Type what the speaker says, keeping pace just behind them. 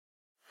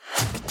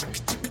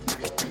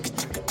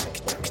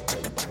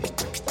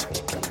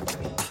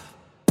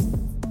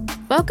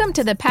Welcome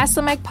to the Pass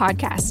the Mic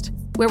podcast,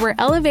 where we're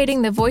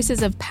elevating the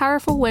voices of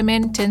powerful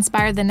women to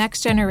inspire the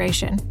next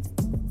generation.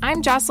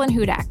 I'm Jocelyn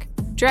Hudak,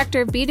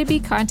 Director of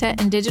B2B Content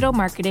and Digital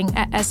Marketing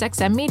at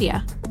SXM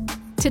Media.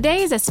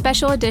 Today is a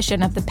special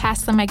edition of the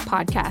Pass the Mic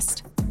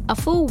podcast, a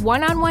full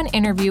one-on-one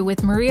interview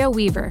with Maria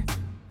Weaver,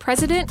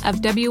 President of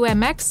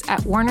WMX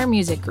at Warner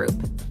Music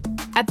Group.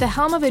 At the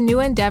helm of a new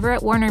endeavor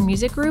at Warner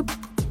Music Group,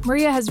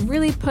 Maria has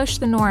really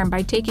pushed the norm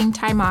by taking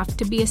time off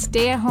to be a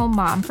stay-at-home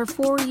mom for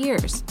 4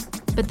 years,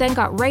 but then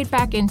got right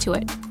back into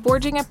it,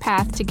 forging a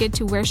path to get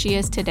to where she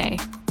is today.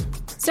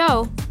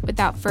 So,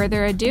 without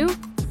further ado,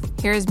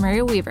 here's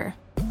Maria Weaver.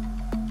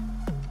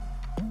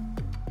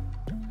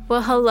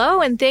 Well,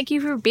 hello, and thank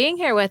you for being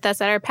here with us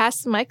at our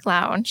Pass the Mic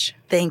Lounge.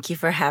 Thank you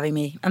for having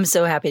me. I'm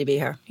so happy to be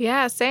here.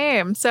 Yeah,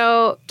 same.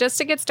 So just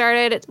to get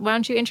started, why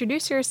don't you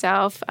introduce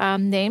yourself,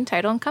 name,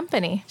 title, and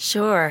company?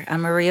 Sure. I'm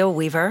Maria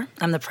Weaver.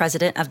 I'm the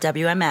president of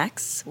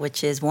WMX,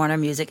 which is Warner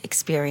Music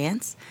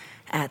Experience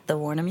at the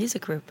Warner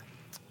Music Group.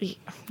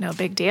 No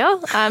big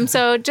deal.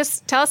 So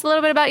just tell us a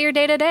little bit about your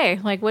day-to-day.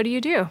 Like, what do you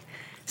do?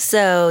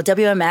 So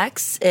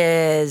WMX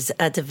is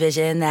a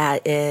division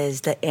that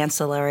is the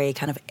ancillary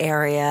kind of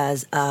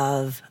areas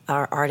of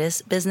our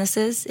artist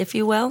businesses, if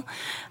you will.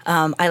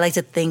 I like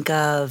to think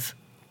of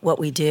what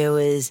we do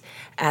is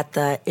at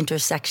the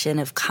intersection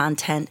of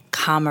content,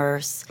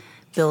 commerce,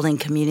 building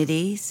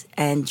communities,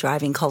 and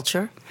driving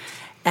culture.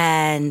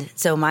 And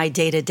so my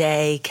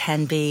day-to-day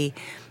can be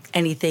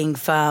anything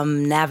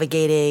from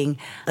navigating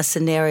a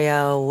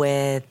scenario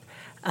with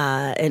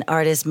an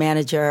artist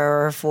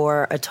manager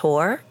for a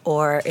tour,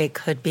 or it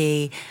could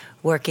be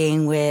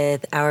working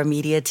with our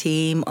media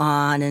team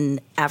on an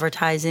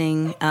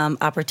advertising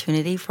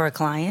opportunity for a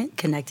client,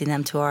 connecting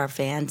them to our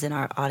fans and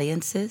our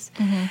audiences.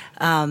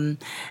 Mm-hmm.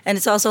 And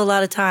it's also a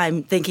lot of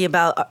time thinking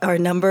about our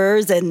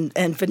numbers and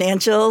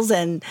financials.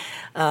 And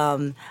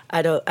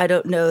I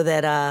don't know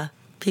that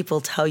people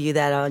tell you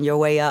that on your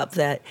way up,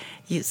 that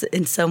you,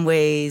 in some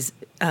ways,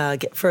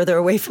 get further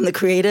away from the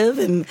creative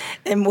and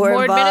more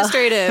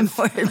administrative.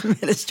 More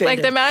administrative.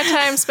 Like the amount of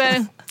time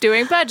spent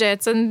doing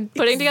budgets and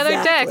putting together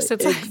decks.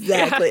 It's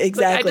exactly.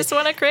 I just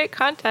want to create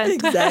content.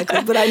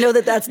 Exactly. But I know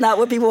that that's not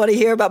what people want to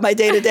hear about my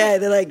day-to-day.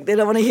 They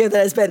don't want to hear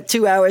that I spent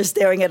 2 hours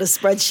staring at a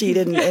spreadsheet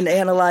and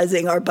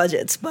analyzing our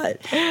budgets.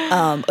 But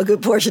a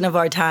good portion of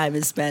our time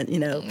is spent,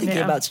 thinking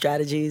about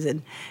strategies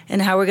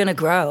and how we're going to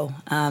grow.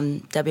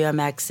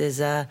 WMX is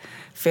a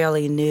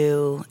fairly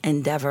new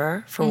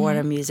endeavor for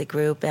Warner Music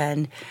Group,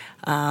 and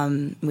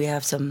we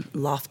have some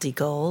lofty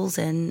goals,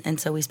 and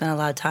so we spend a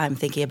lot of time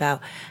thinking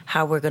about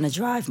how we're going to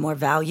drive more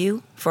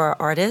value for our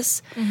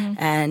artists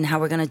and how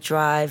we're going to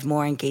drive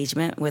more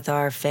engagement with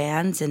our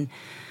fans and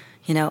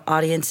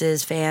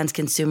audiences, fans,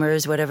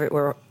 consumers, whatever.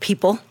 We're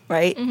people,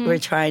 right? We're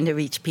trying to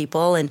reach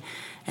people, and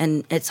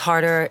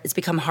it's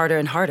become harder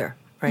and harder,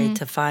 right,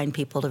 to find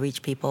people, to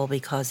reach people,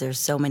 because there's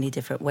so many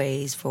different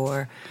ways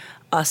for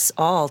us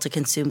all to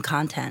consume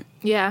content.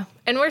 Yeah.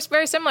 And we're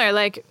very similar.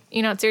 Like,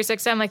 at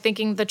SiriusXM, like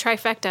thinking the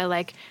trifecta,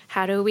 like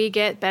how do we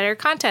get better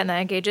content that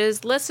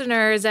engages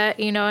listeners at,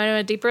 at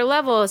a deeper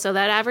level so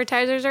that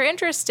advertisers are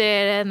interested.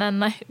 And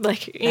then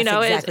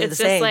exactly it's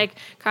just like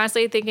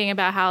constantly thinking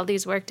about how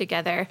these work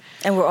together.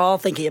 And we're all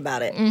thinking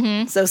about it.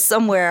 Mm-hmm. So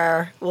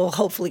somewhere we'll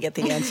hopefully get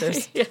the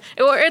answers. Yeah.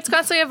 Or it's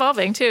constantly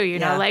evolving too,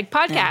 like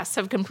podcasts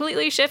have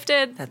completely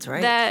shifted. That's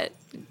right. That,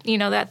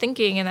 that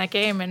thinking in that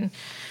game. And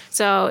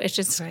so it's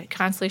just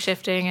constantly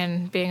shifting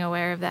and being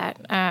aware of that.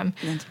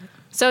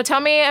 So tell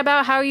me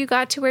about how you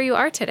got to where you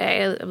are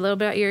today, a little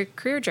bit about your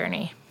career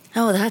journey.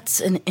 Oh,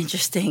 that's an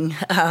interesting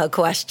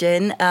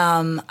question.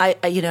 I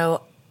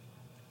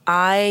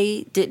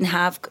didn't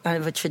have kind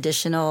of a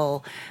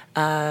traditional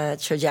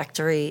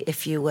trajectory,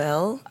 if you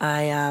will.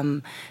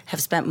 I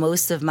have spent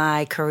most of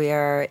my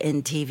career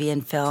in TV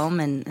and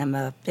film, and I'm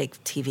a big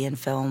TV and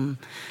film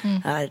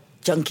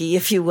junkie,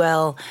 if you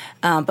will.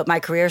 But my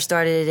career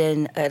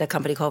started at a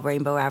company called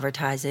Rainbow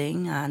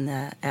Advertising on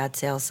the ad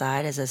sales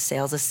side as a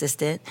sales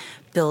assistant,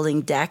 building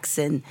decks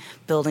and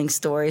building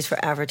stories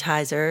for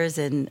advertisers.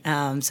 And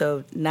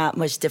so not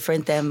much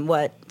different than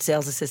what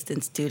sales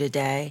assistants do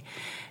today.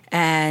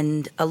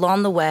 And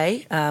along the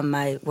way,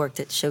 I worked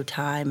at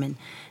Showtime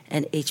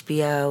and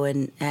HBO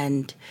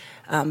and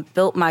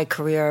built my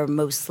career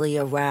mostly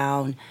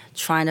around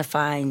trying to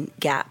find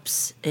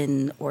gaps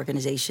in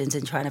organizations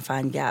and trying to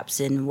find gaps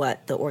in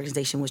what the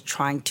organization was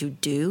trying to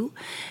do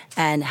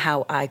and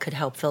how I could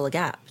help fill a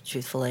gap,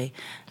 truthfully.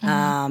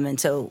 And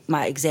so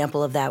my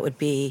example of that would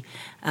be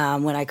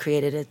when I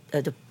created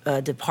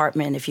a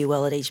department, if you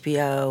will, at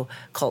HBO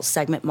called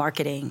segment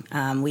marketing.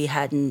 We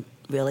hadn't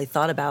really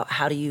thought about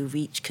how do you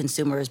reach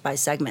consumers by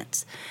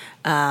segments.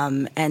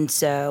 And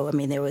so,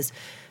 there was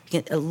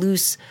a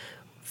loose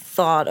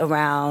thought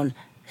around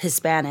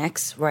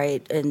Hispanics,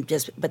 right?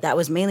 But that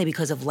was mainly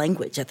because of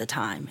language at the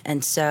time.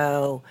 And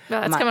so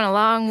well, it's coming a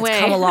long way.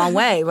 It's come a long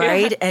way,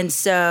 right? Yeah. And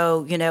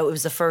so, it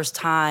was the first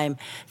time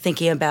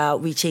thinking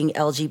about reaching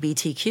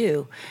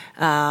LGBTQ,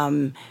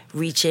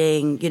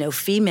 reaching,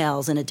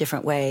 females in a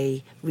different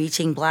way,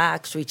 reaching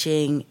Blacks,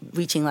 reaching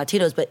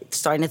Latinos, but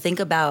starting to think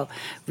about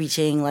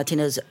reaching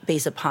Latinos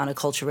based upon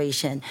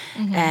acculturation.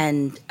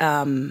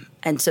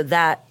 And so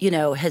that,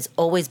 has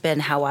always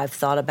been how I've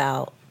thought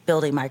about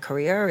building my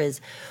career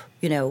is,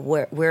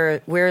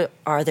 where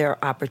are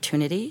there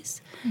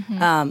opportunities?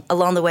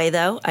 Along the way,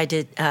 though, I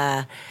did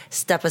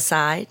step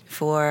aside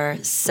for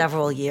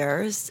several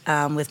years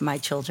with my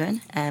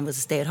children and was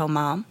a stay-at-home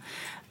mom,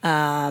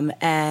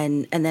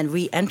 and then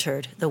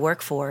re-entered the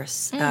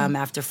workforce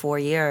after 4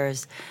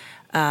 years,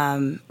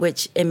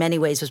 which in many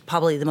ways was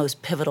probably the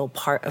most pivotal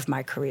part of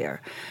my career.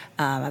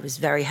 I was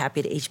very happy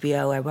at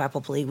HBO. I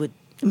probably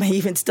may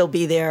even still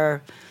be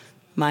there,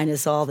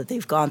 minus all that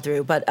they've gone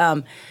through, but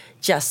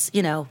just,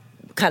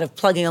 kind of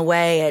plugging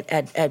away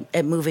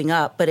at moving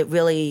up, but it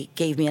really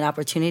gave me an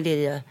opportunity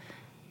to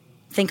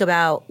think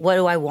about what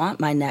do I want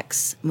my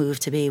next move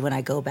to be when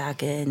I go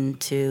back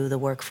into the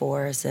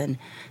workforce. And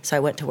so I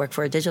went to work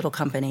for a digital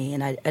company,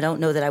 and I don't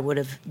know that I would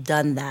have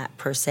done that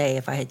per se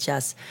if I had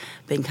just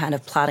been kind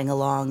of plodding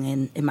along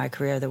in my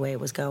career the way it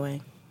was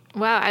going.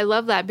 Wow, I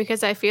love that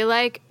because I feel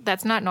like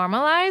that's not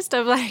normalized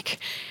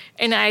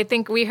and I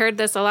think we heard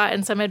this a lot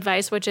in some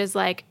advice, which is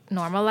like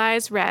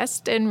normalize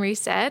rest and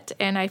reset.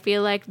 And I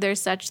feel like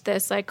there's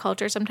this like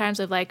culture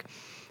sometimes of like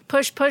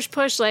push,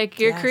 like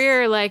your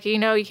career, like, you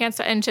can't,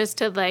 and just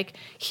to like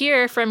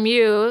hear from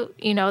you,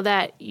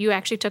 that you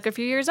actually took a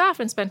few years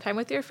off and spent time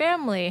with your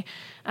family.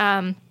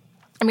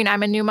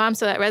 I'm a new mom,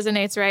 so that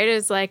resonates, right?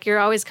 It's like you're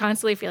always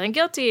constantly feeling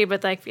guilty,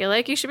 but like feel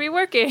like you should be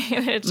working.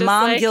 It's just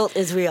Mom guilt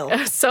is real.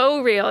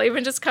 So real.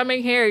 Even just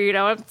coming here,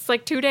 it's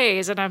like 2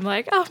 days, and I'm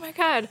like, oh my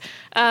God.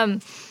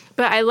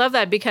 But I love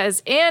that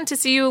and to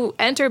see you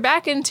enter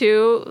back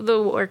into the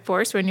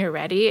workforce when you're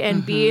ready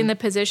and be in the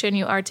position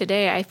you are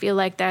today, I feel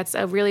like that's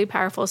a really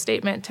powerful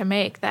statement to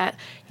make, that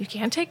you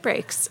can take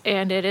breaks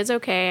and it is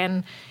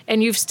okay.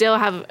 And you still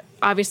have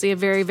obviously a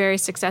very, very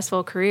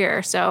successful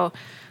career. So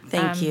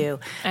thank you.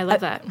 I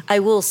love that. I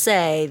will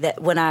say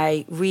that when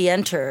I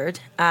re-entered,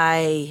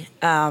 I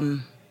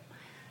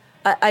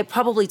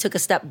probably took a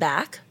step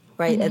back,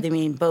 right? I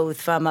mean,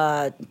 both from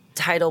a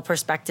title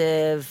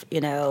perspective,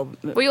 Well,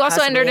 you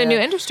also entered a new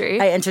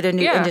industry. I entered a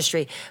new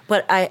industry,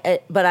 but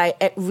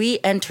I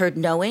re-entered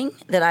knowing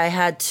that I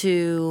had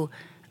to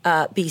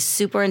be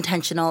super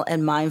intentional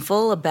and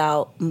mindful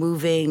about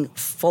moving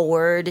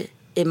forward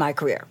in my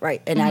career,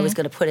 right? And I was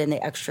going to put in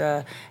the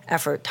extra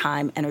effort,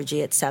 time,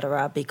 energy, et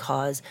cetera,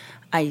 because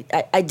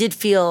I did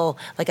feel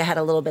like I had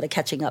a little bit of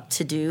catching up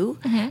to do,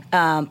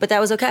 but that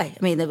was okay.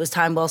 I mean, it was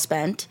time well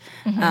spent,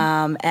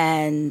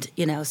 and,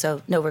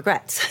 so no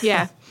regrets.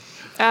 Yeah.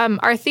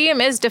 Our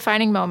theme is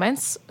defining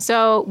moments.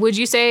 So would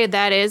you say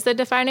that is the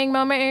defining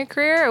moment in your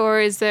career, or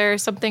is there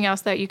something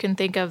else that you can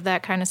think of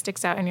that kind of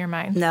sticks out in your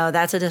mind? No,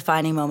 that's a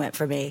defining moment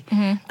for me.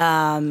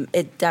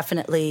 It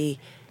definitely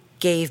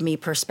gave me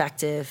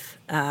perspective.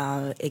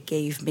 It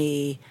gave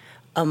me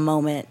a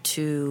moment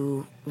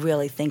to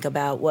really think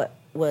about what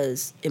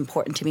was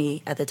important to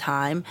me at the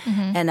time.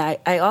 And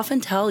I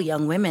often tell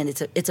young women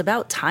it's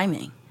about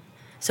timing.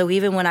 So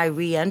even when I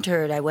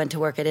re-entered, I went to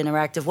work at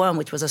Interactive One,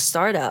 which was a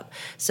startup.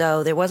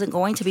 So there wasn't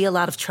going to be a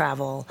lot of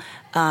travel.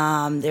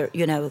 There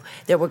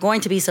were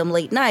going to be some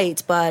late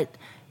nights, but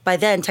by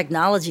then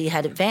technology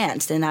had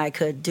advanced and I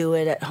could do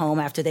it at home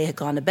after they had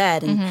gone to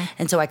bed.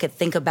 And so I could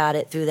think about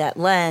it through that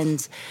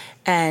lens.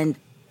 And,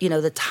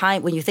 the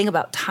time, when you think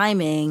about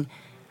timing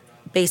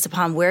based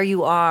upon where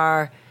you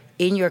are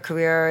in your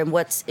career and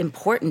what's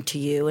important to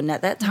you. And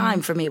at that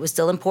time, for me, it was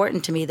still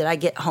important to me that I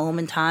get home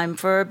in time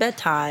for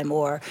bedtime,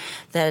 or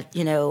that,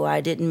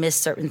 I didn't miss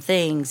certain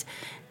things.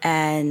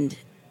 And,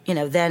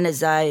 then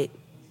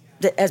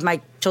as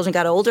my children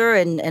got older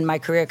and my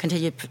career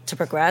continued to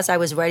progress, I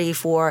was ready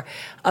for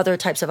other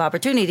types of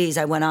opportunities.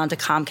 I went on to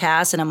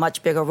Comcast in a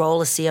much bigger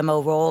role, a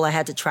CMO role. I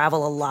had to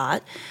travel a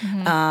lot.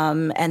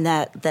 And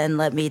that then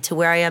led me to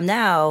where I am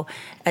now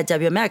at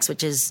WMX,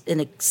 which is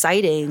an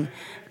exciting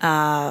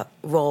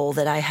role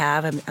that I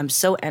have. I'm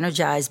so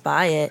energized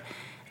by it.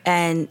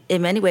 And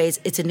in many ways,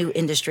 it's a new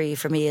industry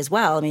for me as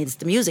well. I mean, it's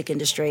the music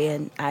industry,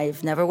 and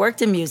I've never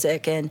worked in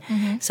music. And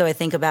so I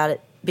think about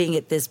it being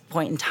at this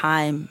point in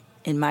time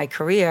in my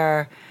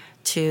career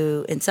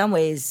to, in some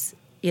ways,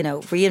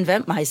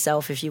 reinvent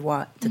myself, if you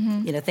want to,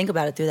 think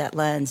about it through that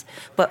lens.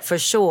 But for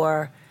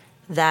sure,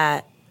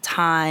 that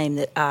time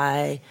that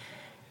I,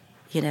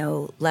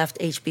 left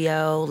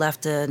HBO,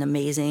 left an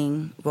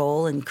amazing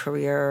role and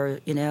career,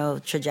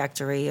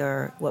 trajectory,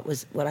 or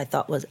what I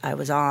thought I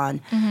was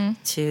on,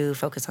 to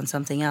focus on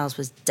something else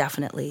was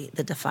definitely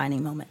the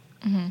defining moment.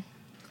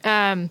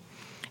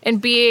 And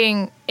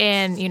being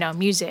in,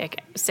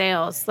 music,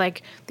 sales,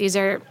 like these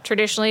are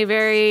traditionally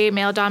very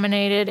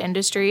male-dominated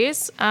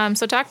industries.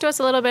 So talk to us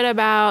a little bit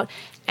about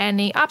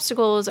any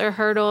obstacles or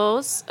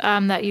hurdles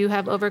that you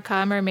have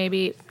overcome or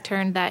maybe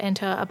turned that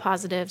into a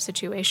positive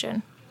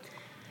situation?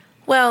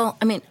 Well,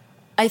 I mean,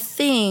 I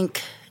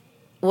think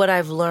what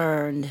I've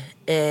learned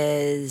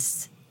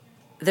is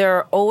there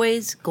are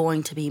always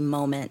going to be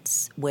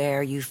moments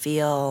where you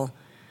feel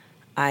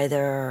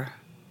either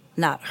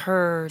not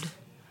heard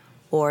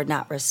or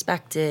not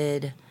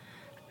respected.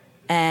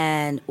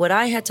 And what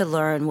I had to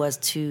learn was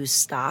to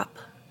stop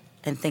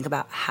and think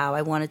about how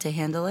I wanted to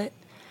handle it.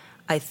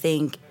 I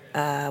think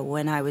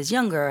when I was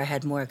younger, I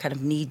had more kind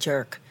of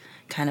knee-jerk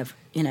kind of,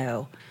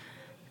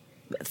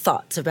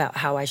 thoughts about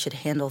how I should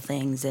handle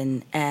things.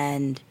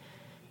 And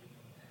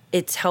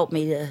it's helped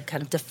me to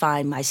kind of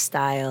define my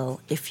style,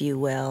 if you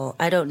will.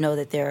 I don't know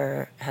that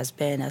there has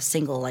been a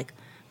single,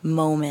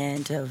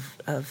 moment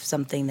of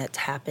something that's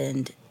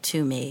happened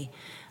to me.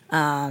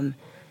 And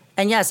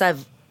yes,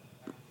 I've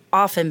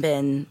often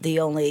been the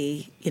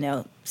only,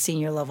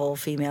 senior level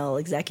female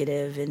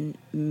executive in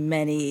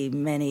many,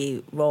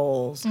 many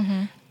roles.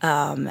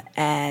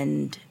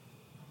 And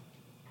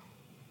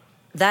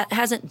that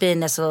hasn't been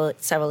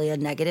necessarily a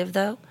negative,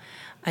 though.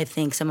 I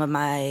think some of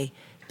my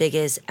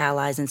biggest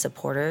allies and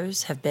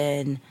supporters have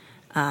been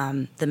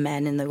the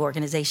men in the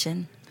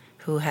organization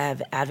who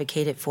have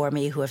advocated for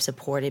me, who have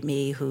supported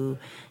me, who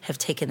have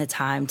taken the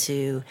time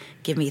to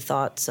give me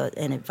thoughts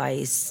and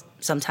advice,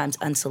 sometimes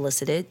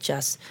unsolicited,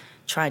 just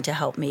trying to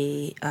help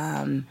me,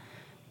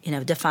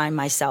 define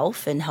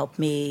myself and help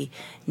me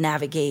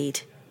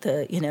navigate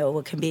the,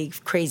 what can be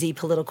crazy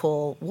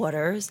political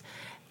waters.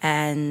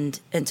 And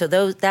so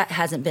that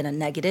hasn't been a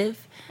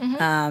negative.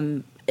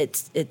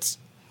 It's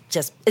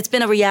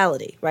been a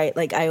reality, right?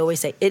 Like I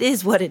always say, it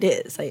is what it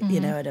is. I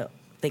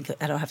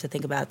don't have to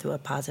think about it through a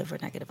positive or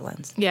negative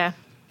lens. Yeah.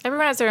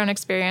 Everyone has their own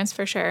experience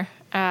for sure.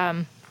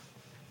 And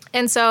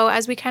so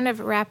as we kind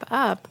of wrap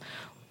up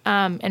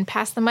and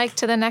pass the mic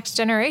to the next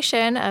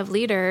generation of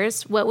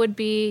leaders, what would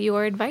be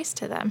your advice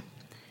to them?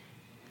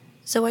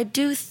 So I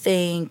do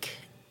think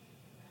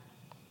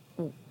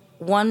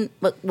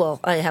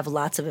I have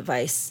lots of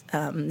advice.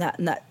 I'm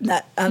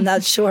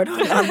not short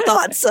on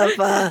thoughts of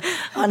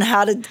on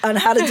how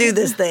to do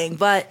this thing.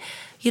 But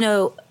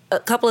a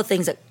couple of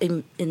things that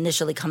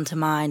initially come to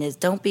mind is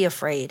don't be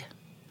afraid.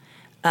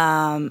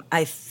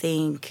 I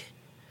think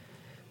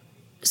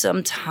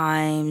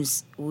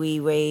sometimes we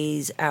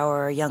raise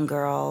our young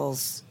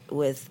girls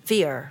with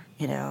fear,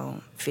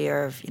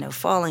 fear of,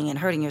 falling and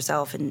hurting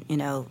yourself and,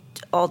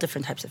 all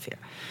different types of fear.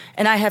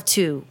 And I have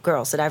two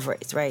girls that I've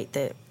raised, right?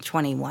 They're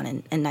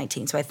 21 and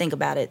 19. So I think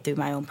about it through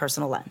my own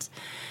personal lens.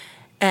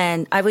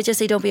 And I would just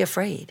say, don't be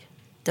afraid.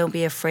 Don't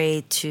be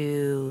afraid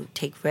to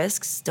take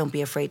risks. Don't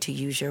be afraid to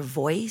use your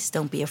voice.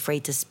 Don't be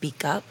afraid to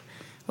speak up,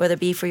 whether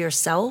it be for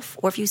yourself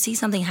or if you see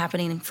something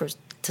happening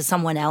to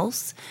someone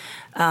else.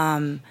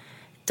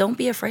 Don't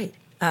be afraid.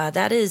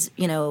 That is,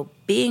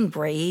 being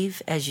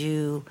brave as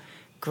you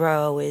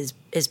grow is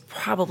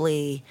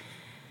probably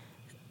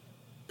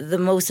the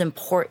most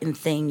important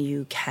thing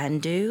you can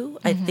do.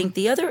 I think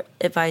the other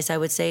advice I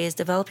would say is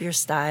develop your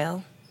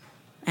style.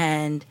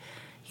 And,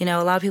 a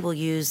lot of people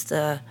use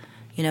the,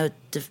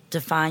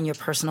 define your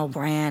personal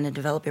brand and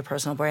develop your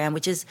personal brand,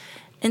 which is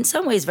in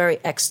some ways very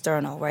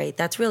external, right?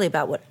 That's really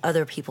about what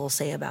other people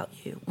say about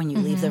you when you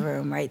leave the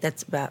room, right?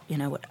 That's about,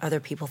 what other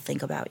people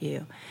think about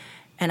you.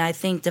 And I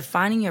think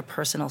defining your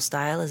personal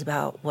style is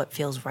about what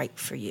feels right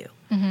for you,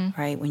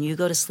 right? When you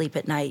go to sleep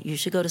at night, you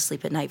should go to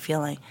sleep at night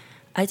feeling,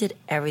 I did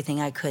everything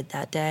I could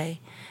that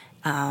day,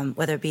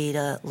 whether it be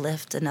to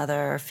lift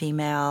another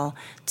female,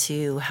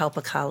 to help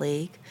a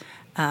colleague.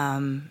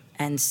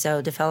 And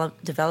so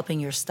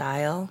developing your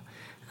style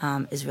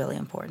is really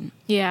important.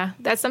 Yeah,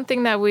 that's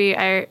something that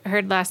I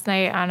heard last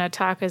night on a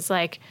talk is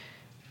I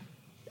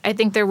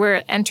think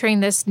we're entering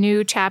this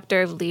new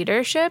chapter of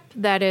leadership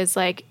that is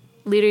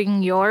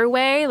leading your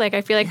way.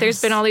 I feel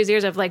there's been all these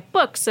years of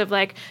books of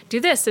do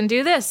this and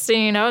do this,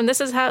 and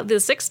this is how the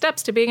 6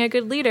 steps to being a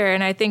good leader.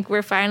 And I think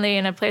we're finally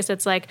in a place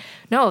that's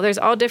no, there's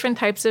all different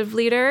types of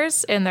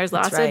leaders and there's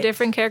lots of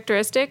different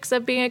characteristics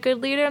of being a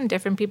good leader and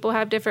different people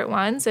have different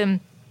ones. And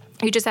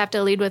you just have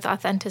to lead with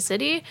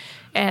authenticity.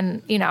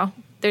 And,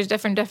 there's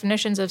different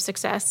definitions of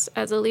success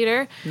as a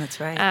leader. That's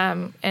right.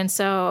 And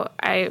so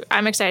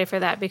I'm excited for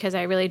that because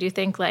I really do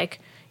think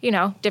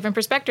different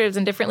perspectives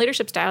and different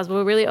leadership styles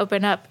will really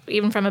open up,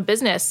 even from a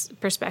business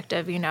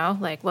perspective,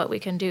 what we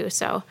can do.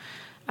 So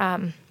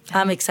I'm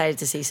excited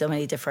to see so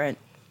many different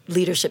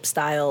leadership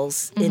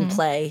styles in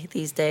play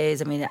these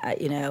days. I mean,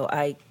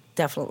 I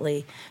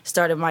definitely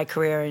started my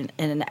career in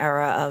an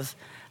era of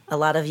a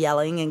lot of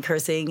yelling and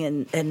cursing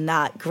and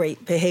not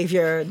great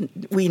behavior.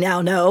 We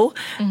now know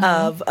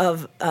of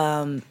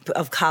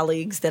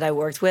colleagues that I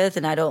worked with,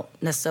 and I don't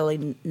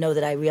necessarily know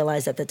that I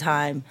realized at the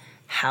time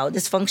how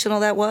dysfunctional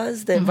that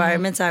was, the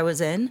environments I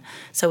was in.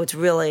 So it's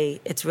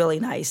really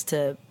nice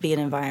to be in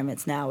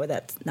environments now where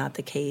that's not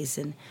the case,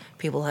 and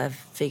people have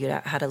figured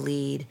out how to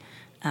lead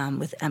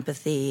with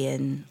empathy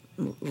and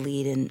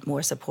lead in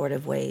more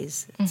supportive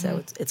ways.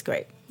 So it's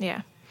great.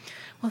 Yeah.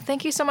 Well,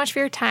 thank you so much for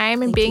your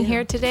time and being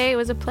here today. It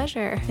was a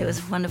pleasure. It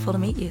was wonderful to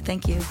meet you.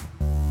 Thank you.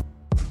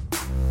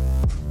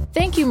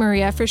 Thank you,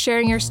 Maria, for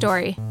sharing your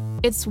story.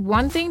 It's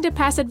one thing to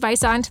pass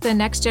advice on to the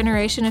next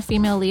generation of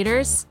female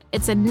leaders.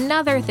 It's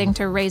another thing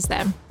to raise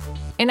them.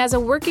 And as a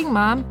working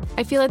mom,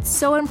 I feel it's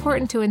so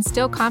important to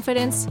instill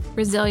confidence,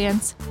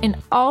 resilience, and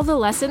all the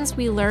lessons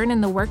we learn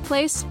in the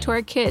workplace to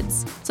our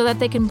kids so that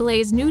they can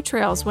blaze new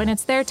trails when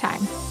it's their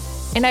time.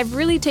 And I've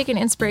really taken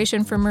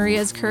inspiration from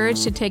Maria's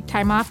courage to take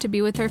time off to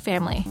be with her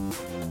family.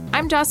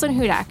 I'm Jocelyn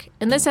Hudak,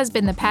 and this has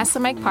been the Pass the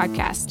Mic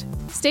podcast.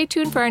 Stay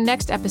tuned for our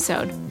next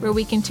episode, where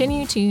we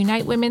continue to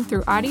unite women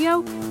through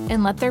audio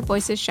and let their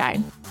voices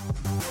shine.